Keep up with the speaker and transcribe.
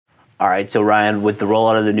All right, so Ryan, with the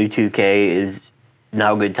rollout of the new 2K, is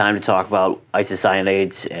now a good time to talk about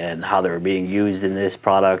isocyanates and how they're being used in this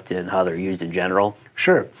product and how they're used in general?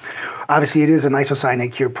 Sure. Obviously, it is an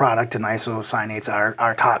isocyanate cured product, and isocyanates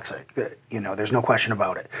are toxic. There's no question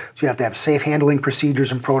about it. So you have to have safe handling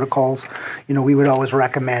procedures and protocols. We would always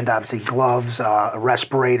recommend, obviously, gloves, a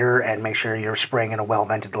respirator, and make sure you're spraying in a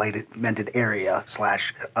well-vented area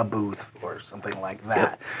 / a booth or something like that.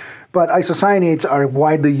 Yep. But isocyanates are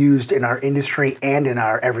widely used in our industry and in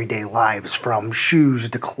our everyday lives, from shoes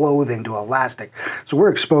to clothing to elastic. So we're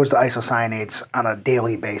exposed to isocyanates on a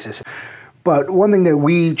daily basis. But one thing that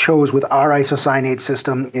we chose with our isocyanate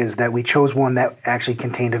system is that we chose one that actually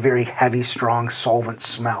contained a very heavy, strong solvent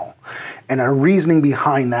smell. And our reasoning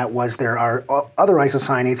behind that was there are other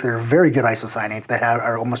isocyanates that are very good isocyanates that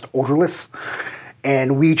are almost odorless.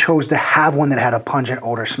 And we chose to have one that had a pungent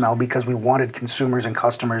odor smell because we wanted consumers and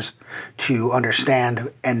customers to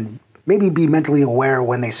understand and maybe be mentally aware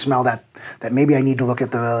when they smell that maybe I need to look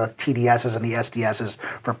at the TDSs and the SDSs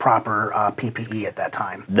for proper PPE at that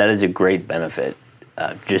time. That is a great benefit,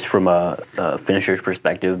 just from a finisher's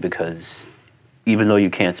perspective, because even though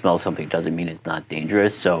you can't smell something doesn't mean it's not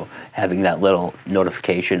dangerous. So having that little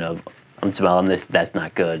notification of, I'm smelling this, that's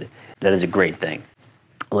not good, that is a great thing.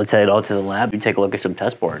 Let's head out to the lab and take a look at some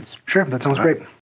test boards. Sure, that sounds great.